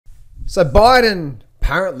So Biden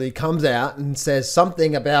apparently comes out and says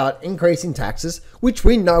something about increasing taxes, which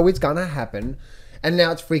we know is going to happen. And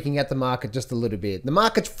now it's freaking out the market just a little bit. The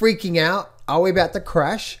market's freaking out. Are we about to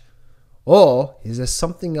crash? Or is there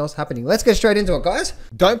something else happening? Let's get straight into it, guys.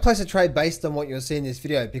 Don't place a trade based on what you'll see in this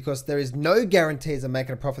video because there is no guarantees of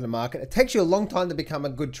making a profit in the market. It takes you a long time to become a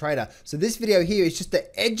good trader. So this video here is just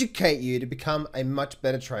to educate you to become a much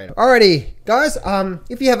better trader. Alrighty, guys,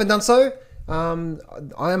 if you haven't done so,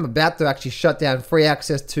 I am about to actually shut down free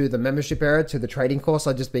access to the membership area, to the trading course.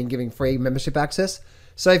 I've just been giving free membership access.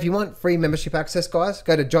 So if you want free membership access, guys,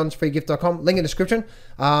 go to johnsfreegift.com, link in the description.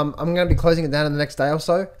 I'm going to be closing it down in the next day or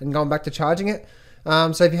so and going back to charging it.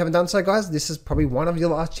 So if you haven't done so, guys, this is probably one of your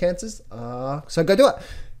last chances. So go do it.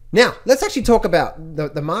 Now, let's actually talk about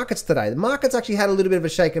the markets today. The markets actually had a little bit of a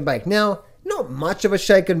shake and bake. Now, not much of a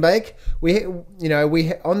shake and bake. We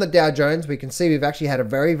on the Dow Jones, we can see we've actually had a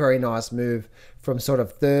very, very nice move from sort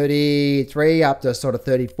of 33 up to sort of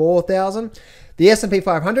 34,000. The S&P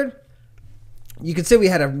 500, you can see we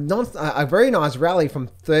had a very nice rally from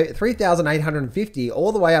 3,850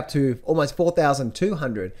 all the way up to almost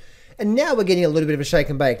 4,200. And now we're getting a little bit of a shake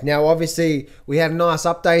and bake. Now, obviously, we had a nice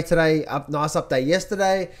update today, nice update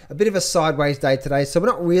yesterday, a bit of a sideways day today. So we're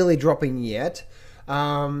not really dropping yet.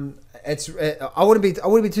 I wouldn't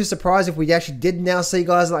be too surprised if we actually did now see,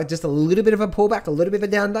 guys, like just a little bit of a pullback, a little bit of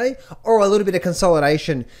a down day, or a little bit of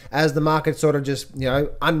consolidation as the market sort of just,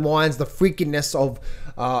 unwinds the freakiness of,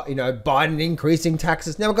 Biden increasing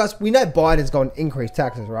taxes. Now, guys, we know Biden's going to increase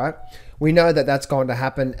taxes, right? We know that that's going to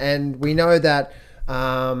happen, and we know that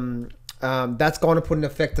that's going to put an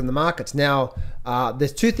effect on the markets. Now,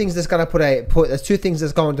 there's two things that's going to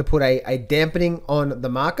put a dampening on the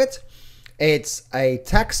market. It's a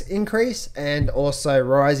tax increase and also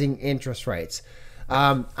rising interest rates.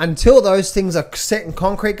 Until those things are set in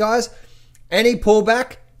concrete, guys, any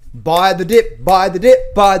pullback, buy the dip, buy the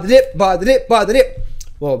dip, buy the dip, buy the dip, buy the dip.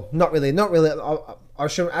 Well, not really. I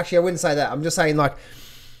wouldn't say that. I'm just saying, like,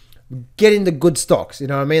 get into good stocks. You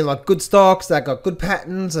know what I mean? Like good stocks that got good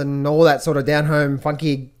patterns and all that sort of down home,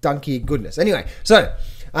 funky, dunky goodness. Anyway, so,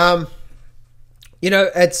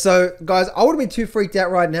 guys, I wouldn't be too freaked out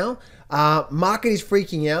right now. Market is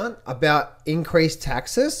freaking out about increased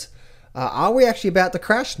taxes. Are we actually about to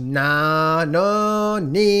crash? Nah,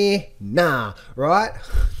 right?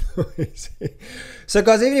 So,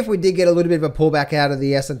 guys, even if we did get a little bit of a pullback out of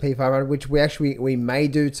the S&P 500, which we may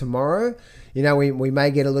do tomorrow, we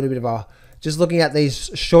may get a little bit of a, just looking at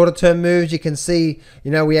these shorter term moves, you can see,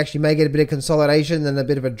 we actually may get a bit of consolidation and a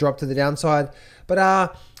bit of a drop to the downside.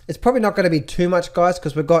 But it's probably not going to be too much, guys,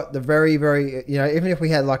 because we've got the very, very, even if we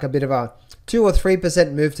had like a bit of a 2 or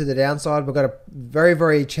 3% move to the downside, we've got a very,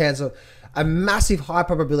 very chance of a massive high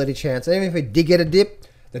probability chance. And even if we did get a dip,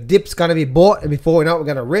 the dip's going to be bought, and before we know it, we're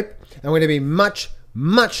going to rip, and we're going to be much,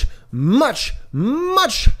 much, much,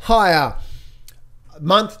 much higher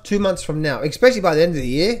 2 months from now, especially by the end of the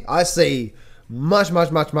year. I see much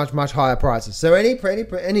higher prices. So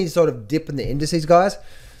any sort of dip in the indices, guys,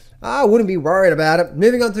 I wouldn't be worried about it.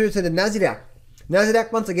 Moving on through to the Nasdaq.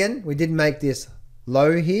 Nasdaq, once again, we did make this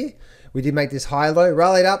low here. We did make this high low,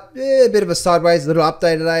 rallied up, a bit of a sideways, a little up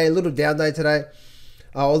day today, a little down day today,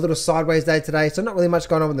 a little sideways day today. So not really much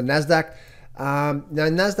going on with the Nasdaq. Now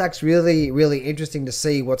Nasdaq's really, really interesting to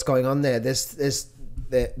see what's going on there. The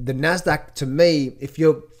Nasdaq, to me, if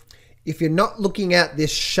you're not looking at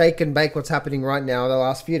this shake and bake, what's happening right now the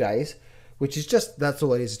last few days, which is just, that's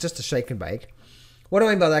all it is. It's just a shake and bake. What do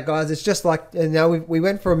I mean by that, guys? It's just like, we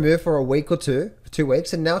went for a move for a week or 2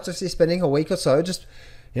 weeks, and now it's just spending a week or so just,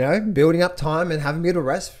 building up time and having a bit of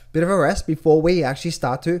a rest before we actually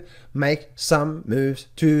start to make some moves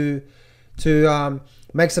to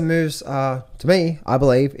me, I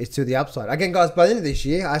believe, is to the upside. Again, guys, by the end of this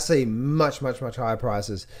year, I see much higher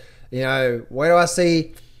prices. Where do I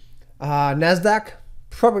see Nasdaq?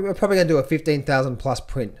 We're probably going to do a 15,000 plus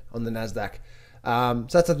print on the Nasdaq. So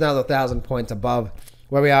that's another 1,000 points above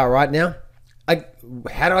where we are right now.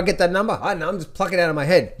 How do I get that number? I don't know. I'm just plucking it out of my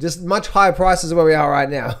head. Just much higher prices where we are right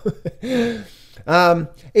now.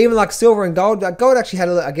 Even like silver and gold. Gold actually had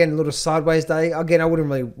a little sideways day. Again, I wouldn't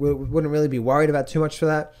really be worried about too much for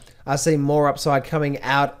that. I see more upside coming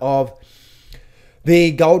out of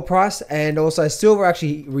the gold price, and also silver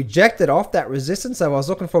actually rejected off that resistance. So I was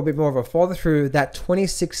looking for a bit more of a follow through that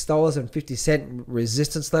 $26.50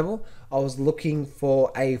 resistance level. I was looking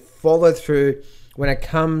for a follow through when it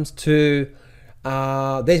comes to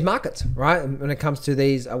these markets, right? When it comes to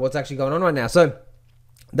these, what's actually going on right now. So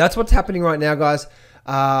that's what's happening right now, guys.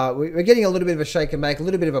 We're getting a little bit of a shake and bake, a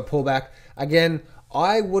little bit of a pullback. Again,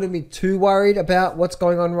 I wouldn't be too worried about what's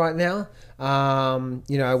going on right now,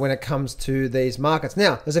 you know, when it comes to these markets.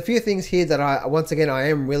 Now, there's a few things here that I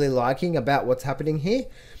am really liking about what's happening here.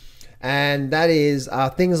 And that is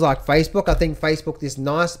things like Facebook. I think Facebook, this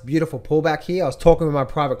nice, beautiful pullback here. I was talking with my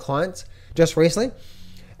private clients just recently,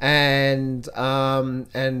 and I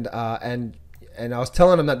was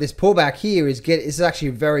telling them that this pullback here is actually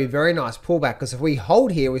a very, very nice pullback, because if we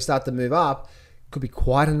hold here, we start to move up, it could be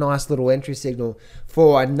quite a nice little entry signal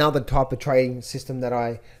for another type of trading system that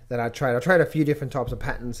I trade. I trade a few different types of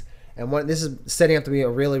patterns, and this is setting up to be a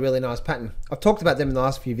really, really nice pattern. I've talked about them in the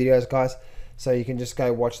last few videos, guys. So you can just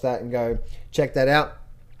go watch that and go check that out.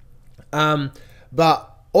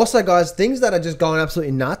 But also, guys, things that are just going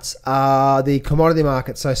absolutely nuts are the commodity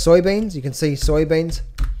market. So soybeans, you can see soybeans.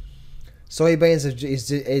 Soybeans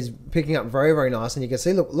is picking up very, very nice. And you can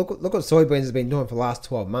see, look what soybeans has been doing for the last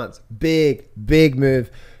 12 months. Big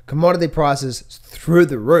move. Commodity prices through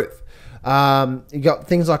the roof. You got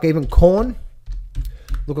things like even corn.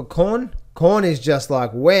 Look at corn. Corn is just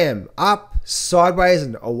like wham, up, sideways,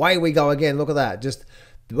 and away we go again. Look at that. Just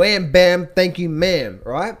wham, bam, thank you, ma'am,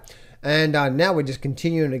 right? And now we're just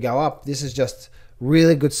continuing to go up. This is just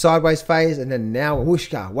really good sideways phase, and then now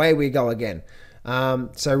whooshka, away we go again.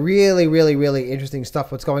 So really, really, really interesting stuff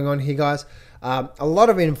what's going on here, guys. A lot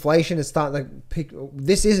of inflation is starting to pick.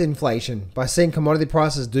 This is inflation by seeing commodity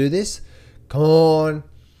prices do this. Corn,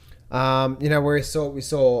 you know, where we saw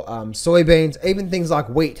soybeans, even things like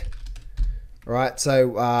wheat. Right,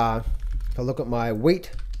 so if I look at my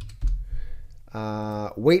wheat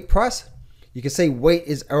price, you can see wheat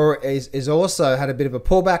is also had a bit of a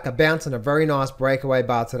pullback, a bounce, and a very nice breakaway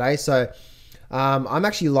bar today. So I'm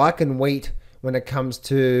actually liking wheat when it comes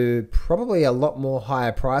to probably a lot more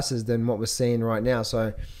higher prices than what we're seeing right now.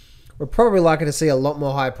 So we're probably likely to see a lot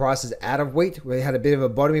more higher prices out of wheat. We had a bit of a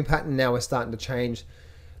bottoming pattern. Now we're starting to change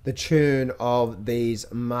the tune of these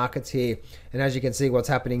markets here, and as you can see what's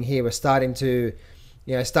happening here, we're starting to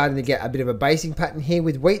get a bit of a basing pattern here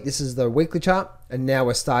with wheat. This is the weekly chart, and now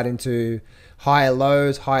we're starting to higher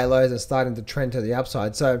lows, and starting to trend to the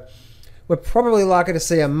upside. So we're probably likely to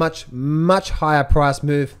see a much higher price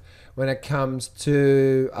move when it comes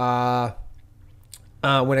to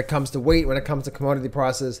wheat, when it comes to commodity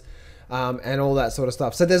prices, and all that sort of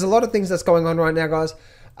stuff. So there's a lot of things that's going on right now, guys.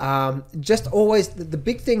 Just always the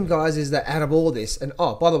big thing, guys, is that out of all this, and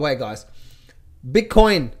oh, by the way, guys,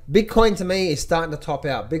 Bitcoin to me is starting to top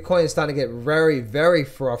out. Bitcoin is starting to get very, very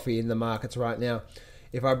frothy in the markets right now.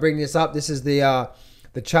 If I bring this up, this is the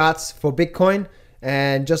charts for Bitcoin,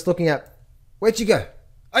 and just looking at, where'd you go?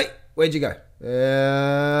 Hey, where'd you go?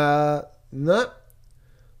 No.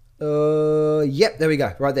 Yep, there we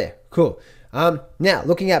go, right there. Cool. Now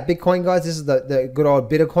looking at Bitcoin, guys, this is the good old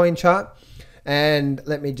Bitcoin chart. And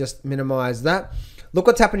let me just minimize that. Look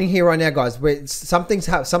what's happening here right now, guys. Something's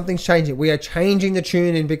changing. We are changing the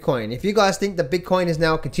tune in Bitcoin. If you guys think that Bitcoin is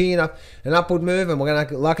now continuing an upward move and we're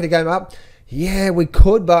likely to go up, yeah, we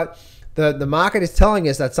could, but the market is telling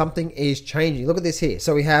us that something is changing. Look at this here.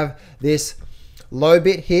 So we have this low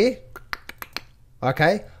bit here.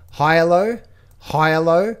 Okay, higher low, higher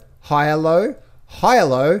low, higher low, higher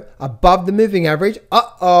low, above the moving average.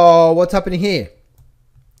 Uh-oh, what's happening here?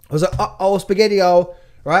 It was a spaghetti-o,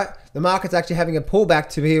 right? The market's actually having a pullback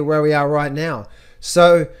to here where we are right now.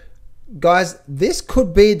 So, guys, this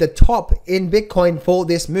could be the top in Bitcoin for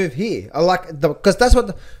this move here. I like because that's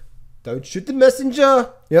what. Don't shoot the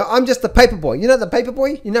messenger. You know, I'm just the paper boy. You know the paper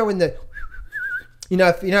boy. You know when the, you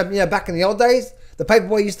know back in the old days, the paper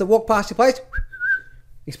boy used to walk past your place.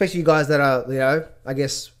 Especially you guys that are, I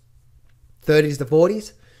guess, 30s to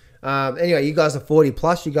 40s. Anyway, you guys are 40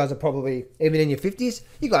 plus. You guys are probably even in your 50s.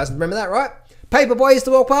 You guys remember that, right? Paperboy used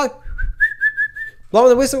to walk past, blowing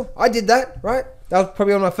the whistle. I did that, right? That was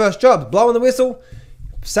probably one of my first jobs, blowing the whistle.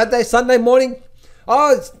 Saturday, Sunday morning.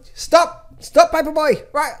 Oh, stop, paperboy,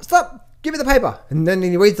 right? Stop, give me the paper. And then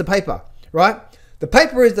he reads the paper, right? The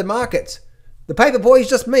paper is the market. The paperboy is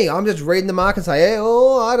just me. I'm just reading the market and say, hey,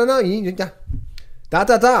 oh, I don't know.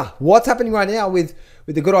 What's happening right now with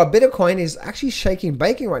the good old Bitcoin is actually shaking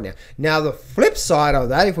baking right now. Now, the flip side of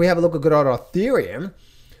that, if we have a look at good old Ethereum,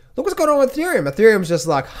 look what's going on with Ethereum. Ethereum's just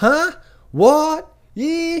like, huh? What?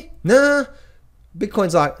 Yeah? Nah.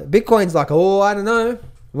 Bitcoin's like, oh, I don't know.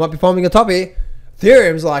 We might be forming a top here.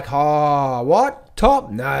 Ethereum's like, oh, what? Top?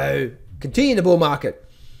 No. Continue the bull market.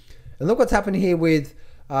 And look what's happening here with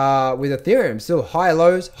Ethereum. Still high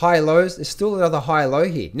lows. There's still another high low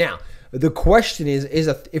here. Now, the question is if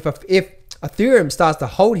Ethereum starts to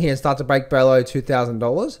hold here and starts to break below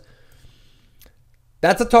 $2,000,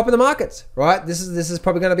 that's a top in the markets, right? This is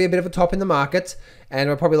probably going to be a bit of a top in the markets, and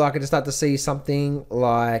we're probably likely to start to see something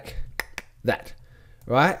like that,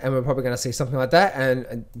 right? And we're probably going to see something like that, and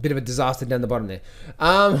a bit of a disaster down the bottom there.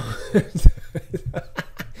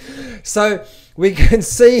 So we can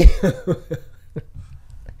see.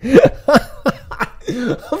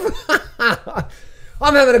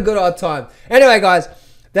 I'm having a good old time. Anyway, guys,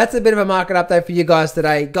 that's a bit of a market update for you guys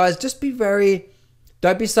today. Guys, just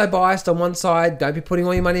don't be so biased on one side. Don't be putting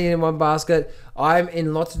all your money in one basket. I'm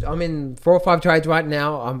in 4 or 5 trades right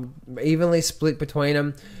now. I'm evenly split between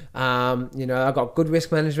them. You know, I've got good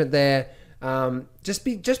risk management there. Just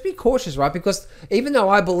be cautious, right? Because even though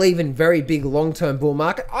I believe in very big long-term bull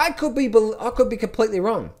market, I could be completely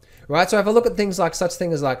wrong, right? So if I look at things like such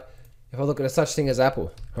thing as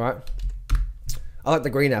Apple, right? I like the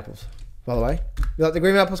green apples, by the way. You like the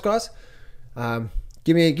green apples, guys?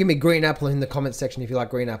 Give me green apple in the comment section if you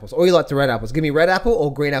like green apples, or you like the red apples. Give me red apple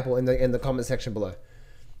or green apple in the comment section below.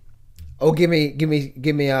 Or give me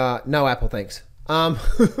no apple, thanks.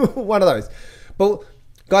 One of those. But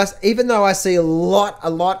guys, even though I see a lot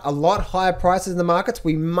higher prices in the markets,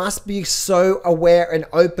 we must be so aware and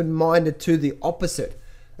open-minded to the opposite.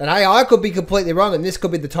 That hey, I could be completely wrong, and this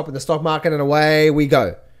could be the top of the stock market, and away we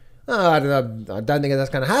go. I don't think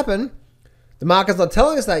that's going to happen. The market's not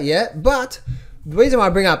telling us that yet, but the reason why I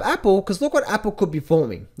bring up Apple, because look what Apple could be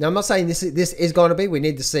forming. Now, I'm not saying this is going to be. We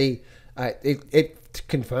need to see it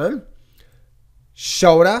confirm.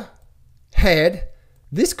 Shoulder, head.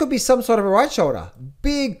 This could be some sort of a right shoulder.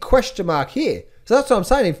 Big question mark here. So that's what I'm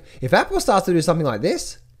saying. If Apple starts to do something like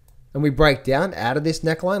this, and we break down out of this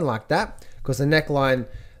neckline like that, because the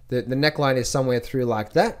neckline is somewhere through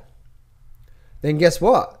like that, then guess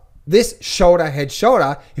what? This shoulder, head,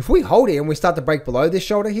 shoulder, if we hold it and we start to break below this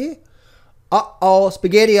shoulder here,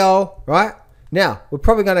 spaghetti-o, right? Now, we're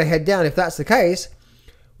probably going to head down. If that's the case,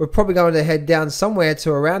 we're probably going to head down somewhere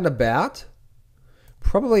to around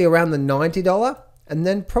probably around the $90, and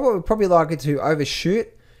then probably likely to overshoot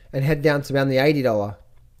and head down to around the $80,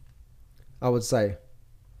 I would say.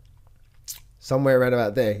 Somewhere around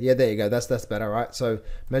about there. Yeah, there you go. That's better, right? So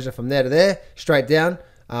measure from there to there, straight down.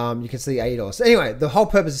 You can see $80. So anyway, the whole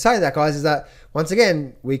purpose of saying that, guys, is that once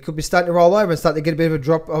again, we could be starting to roll over and start to get a bit of a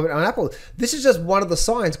drop on Apple. This is just one of the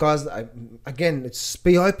signs, guys. Again, it's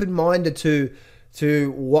be open-minded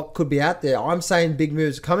to what could be out there. I'm saying big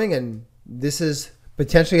moves coming, and this is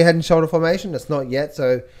potentially a head and shoulder formation. It's not yet,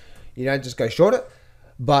 so you don't just go short it.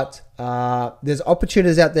 But there's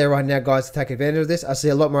opportunities out there right now, guys, to take advantage of this. I see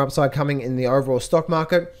a lot more upside coming in the overall stock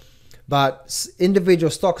market. But individual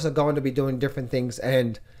stocks are going to be doing different things,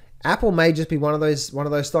 and Apple may just be one of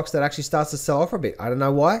those stocks that actually starts to sell off a bit. I don't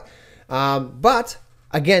know why, but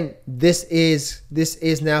again, this is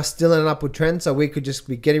now still in an upward trend, so we could just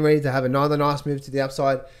be getting ready to have another nice move to the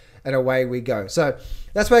upside, and away we go. So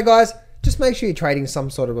that's why, guys, just make sure you're trading some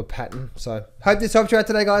sort of a pattern. So hope this helped you out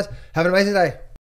today, guys. Have an amazing day.